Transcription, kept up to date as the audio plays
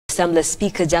Assembly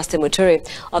Speaker Justin Muturi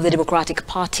of the Democratic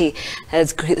Party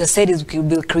has said he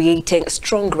will be creating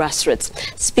strong grassroots.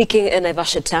 Speaking in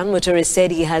Naivasha town, Muturi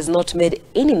said he has not made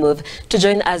any move to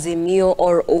join Azimio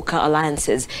or Oka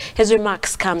alliances. His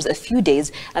remarks comes a few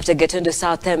days after getting to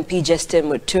South MP Justin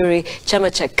Muturi,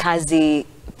 Chama cha Kazi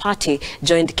Party,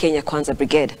 joined Kenya Kwanza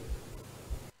Brigade.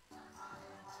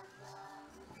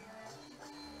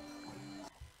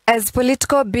 As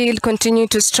political bill continue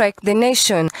to strike the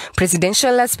nation,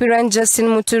 presidential aspirant Justin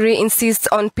Muturi insists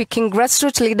on picking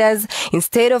grassroots leaders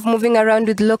instead of moving around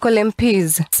with local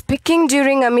MPs. Speaking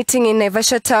during a meeting in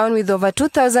Naivasha town with over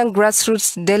 2,000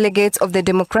 grassroots delegates of the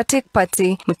Democratic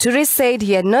Party, Muturi said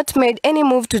he had not made any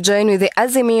move to join with the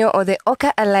Azimio or the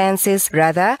Oka alliances.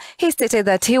 Rather, he stated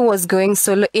that he was going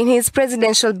solo in his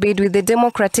presidential bid with the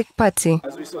Democratic Party.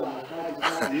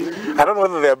 I don't know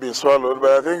whether they have been swallowed,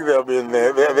 but I think they have been.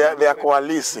 They are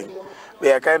coalescing.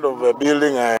 They are kind of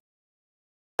building an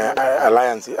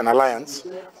alliance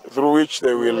through which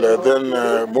they will then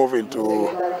move into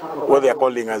what they are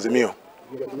calling Azimio.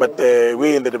 But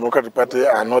we in the Democratic Party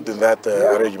are not in that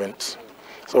arrangement.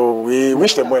 So we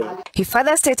wish them well. He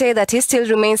further stated that he still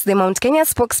remains the Mount Kenya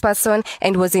spokesperson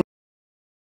and was in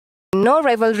no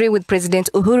rivalry with President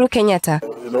Uhuru Kenyatta.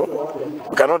 You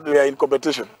know, we are in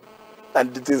competition.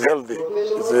 And it is healthy.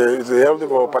 It's healthy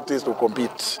for parties to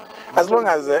compete. As long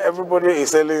as everybody is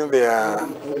selling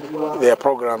their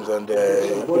programs and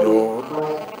you know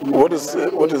what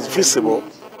is feasible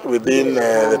within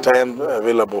the time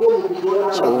available.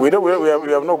 So we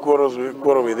have no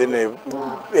quarrel with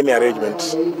any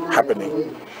arrangements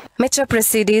happening. Metro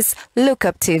Proceedings, Look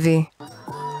Up TV.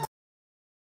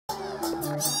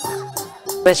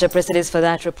 Metro Proceedings for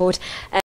that report.